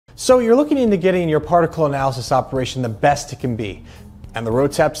So you're looking into getting your particle analysis operation the best it can be. And the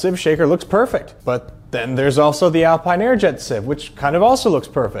Rotap Sieve Shaker looks perfect. But then there's also the Alpine Airjet Sieve, which kind of also looks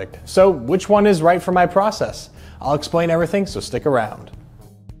perfect. So which one is right for my process? I'll explain everything, so stick around.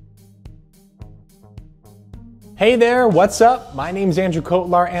 Hey there, what's up? My name's Andrew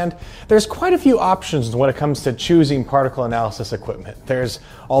Kotlar, and there's quite a few options when it comes to choosing particle analysis equipment. There's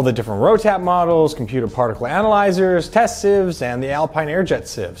all the different Rotap models, computer particle analyzers, test sieves, and the Alpine Airjet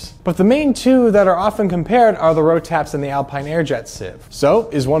sieves. But the main two that are often compared are the Rotaps and the Alpine Airjet sieve. So,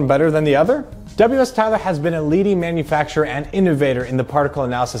 is one better than the other? W.S. Tyler has been a leading manufacturer and innovator in the particle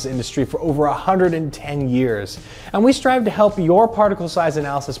analysis industry for over 110 years, and we strive to help your particle size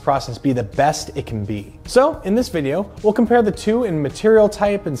analysis process be the best it can be. So, in this video, we'll compare the two in material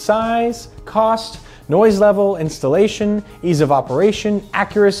type and size, cost, noise level, installation, ease of operation,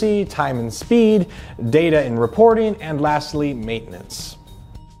 accuracy, time and speed, data and reporting, and lastly, maintenance.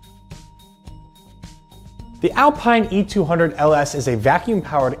 The Alpine E200 LS is a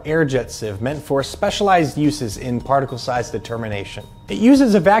vacuum-powered airjet sieve meant for specialized uses in particle size determination. It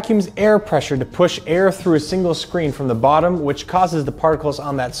uses a vacuum's air pressure to push air through a single screen from the bottom, which causes the particles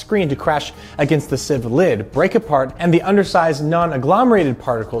on that screen to crash against the sieve lid, break apart, and the undersized non-agglomerated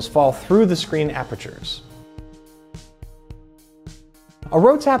particles fall through the screen apertures. A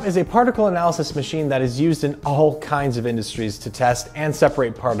Rotap is a particle analysis machine that is used in all kinds of industries to test and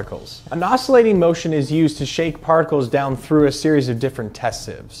separate particles. An oscillating motion is used to shake particles down through a series of different test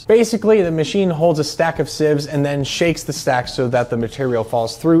sieves. Basically, the machine holds a stack of sieves and then shakes the stack so that the material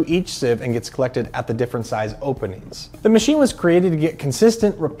falls through each sieve and gets collected at the different size openings. The machine was created to get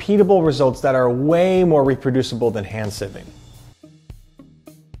consistent, repeatable results that are way more reproducible than hand sieving.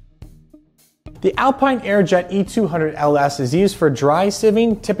 The Alpine Airjet E200 LS is used for dry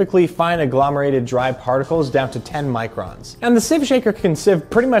sieving, typically fine agglomerated dry particles down to 10 microns. And the sieve shaker can sieve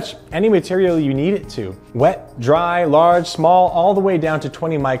pretty much any material you need it to. Wet, dry, large, small, all the way down to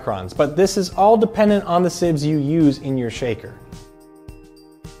 20 microns. But this is all dependent on the sieves you use in your shaker.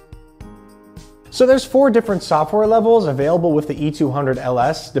 So there's 4 different software levels available with the E200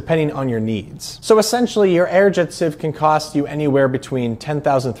 LS depending on your needs. So essentially your airjet sieve can cost you anywhere between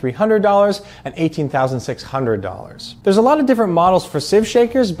 $10,300 and $18,600. There's a lot of different models for sieve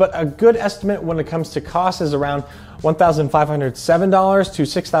shakers, but a good estimate when it comes to cost is around $1,507 to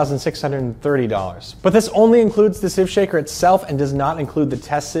 $6,630. But this only includes the sieve shaker itself and does not include the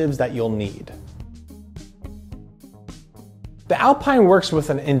test sieves that you'll need. The Alpine works with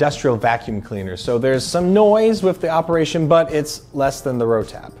an industrial vacuum cleaner, so there's some noise with the operation, but it's less than the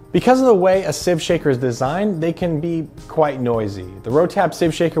Rotap. Because of the way a sieve shaker is designed, they can be quite noisy. The Rotap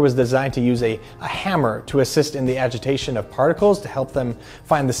sieve shaker was designed to use a hammer to assist in the agitation of particles to help them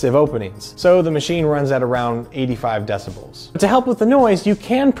find the sieve openings. So the machine runs at around 85 decibels. But to help with the noise, you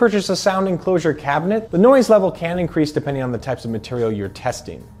can purchase a sound enclosure cabinet. The noise level can increase depending on the types of material you're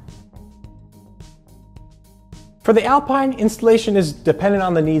testing. For the Alpine, installation is dependent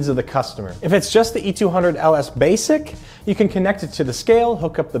on the needs of the customer. If it's just the E200 LS Basic, you can connect it to the scale,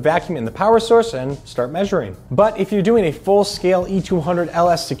 hook up the vacuum and the power source, and start measuring. But if you're doing a full-scale E200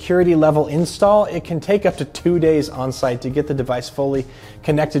 LS security level install, it can take up to 2 days on site to get the device fully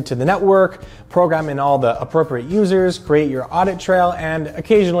connected to the network, program in all the appropriate users, create your audit trail, and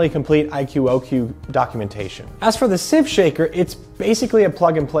occasionally complete IQ/OQ documentation. As for the sieve shaker, it's basically a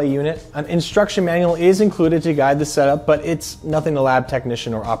plug-and-play unit. An instruction manual is included to guide the setup, but it's nothing a lab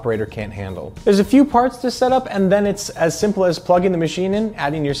technician or operator can't handle. There's a few parts to set up, and then it's as simple as plugging the machine in,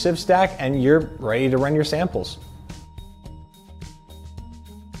 adding your sieve stack, and you're ready to run your samples.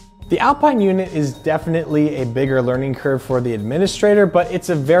 The Alpine unit is definitely a bigger learning curve for the administrator, but it's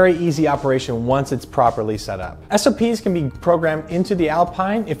a very easy operation once it's properly set up. SOPs can be programmed into the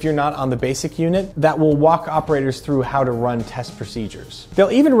Alpine if you're not on the basic unit that will walk operators through how to run test procedures.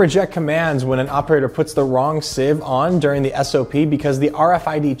 They'll even reject commands when an operator puts the wrong sieve on during the SOP because the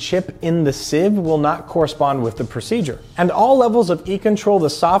RFID chip in the sieve will not correspond with the procedure. And all levels of eControl, the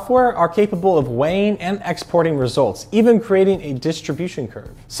software, are capable of weighing and exporting results, even creating a distribution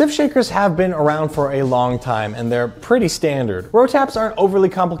curve. Sieve shakers have been around for a long time and they're pretty standard. Rotaps aren't overly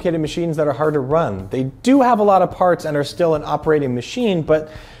complicated machines that are hard to run. They do have a lot of parts and are still an operating machine,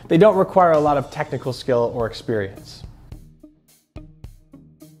 but they don't require a lot of technical skill or experience.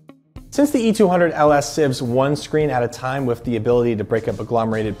 Since the E200 LS sieves one screen at a time with the ability to break up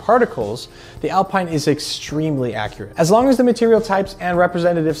agglomerated particles, the Alpine is extremely accurate. As long as the material types and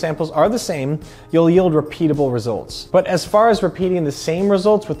representative samples are the same, you'll yield repeatable results. But as far as repeating the same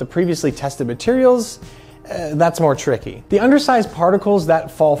results with the previously tested materials, that's more tricky. The undersized particles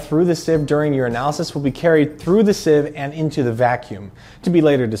that fall through the sieve during your analysis will be carried through the sieve and into the vacuum to be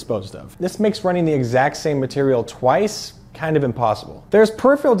later disposed of. This makes running the exact same material twice kind of impossible. There's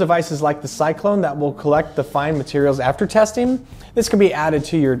peripheral devices like the cyclone that will collect the fine materials after testing. This can be added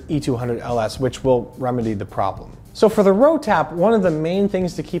to your E200LS, which will remedy the problem. So for the row tap, one of the main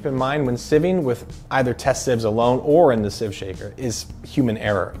things to keep in mind when sieving with either test sieves alone or in the sieve shaker is human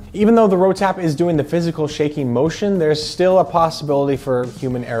error. Even though the row tap is doing the physical shaking motion, there's still a possibility for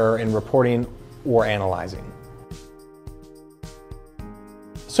human error in reporting or analyzing.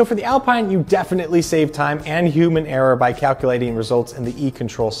 So for the Alpine, you definitely save time and human error by calculating results in the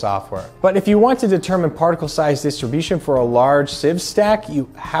eControl software. But if you want to determine particle size distribution for a large sieve stack, you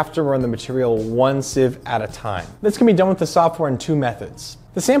have to run the material one sieve at a time. This can be done with the software in two methods.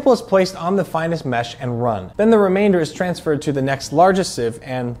 The sample is placed on the finest mesh and run. Then the remainder is transferred to the next largest sieve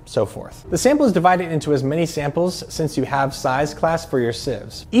and so forth. The sample is divided into as many samples since you have size class for your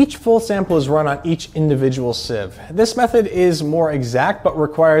sieves. Each full sample is run on each individual sieve. This method is more exact but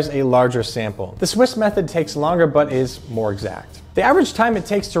requires a larger sample. The Swiss method takes longer but is more exact. The average time it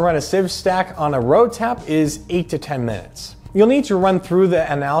takes to run a sieve stack on a row tap is 8 to 10 minutes. You'll need to run through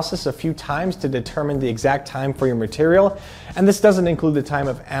the analysis a few times to determine the exact time for your material, and this doesn't include the time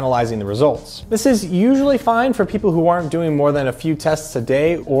of analyzing the results. This is usually fine for people who aren't doing more than a few tests a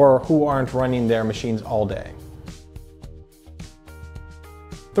day or who aren't running their machines all day.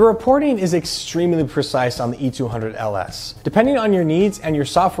 The reporting is extremely precise on the E200LS. Depending on your needs and your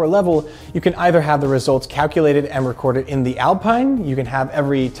software level, you can either have the results calculated and recorded in the Alpine, you can have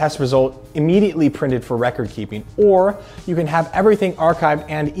every test result immediately printed for record keeping, or you can have everything archived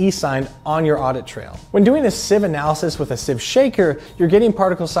and e-signed on your audit trail. When doing a sieve analysis with a sieve shaker, you're getting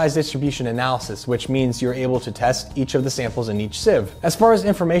particle size distribution analysis, which means you're able to test each of the samples in each sieve. As far as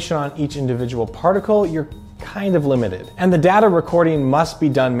information on each individual particle, you're kind of limited, and the data recording must be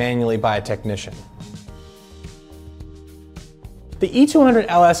done manually by a technician. The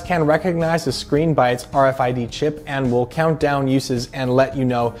E200LS can recognize the screen by its RFID chip and will count down uses and let you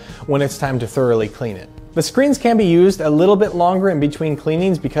know when it's time to thoroughly clean it. The screens can be used a little bit longer in between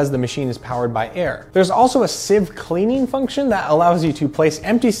cleanings because the machine is powered by air. There's also a sieve cleaning function that allows you to place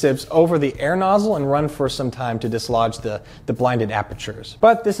empty sieves over the air nozzle and run for some time to dislodge the blinded apertures.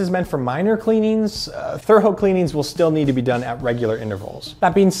 But this is meant for minor cleanings. Thorough cleanings will still need to be done at regular intervals.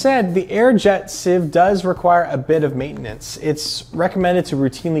 That being said, the air jet sieve does require a bit of maintenance. It's recommended to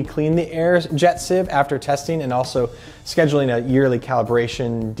routinely clean the air jet sieve after testing and also scheduling a yearly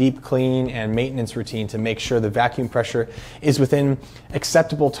calibration, deep clean, and maintenance routine to make sure the vacuum pressure is within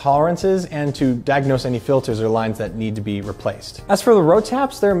acceptable tolerances and to diagnose any filters or lines that need to be replaced. As for the row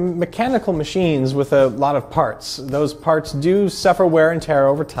taps, they're mechanical machines with a lot of parts. Those parts do suffer wear and tear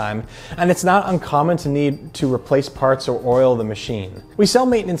over time, and it's not uncommon to need to replace parts or oil the machine. We sell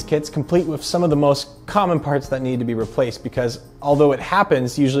maintenance kits complete with some of the most common parts that need to be replaced because although it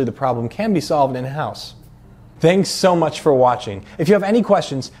happens, usually the problem can be solved in-house. Thanks so much for watching. If you have any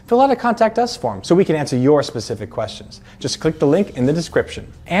questions, fill out a Contact Us form so we can answer your specific questions. Just click the link in the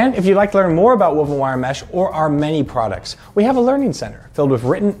description. And if you'd like to learn more about woven wire mesh or our many products, we have a learning center filled with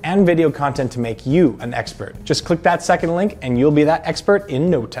written and video content to make you an expert. Just click that second link and you'll be that expert in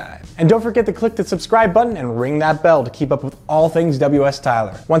no time. And don't forget to click the subscribe button and ring that bell to keep up with all things WS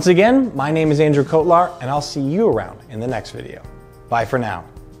Tyler. Once again, my name is Andrew Kotlar and I'll see you around in the next video. Bye for now.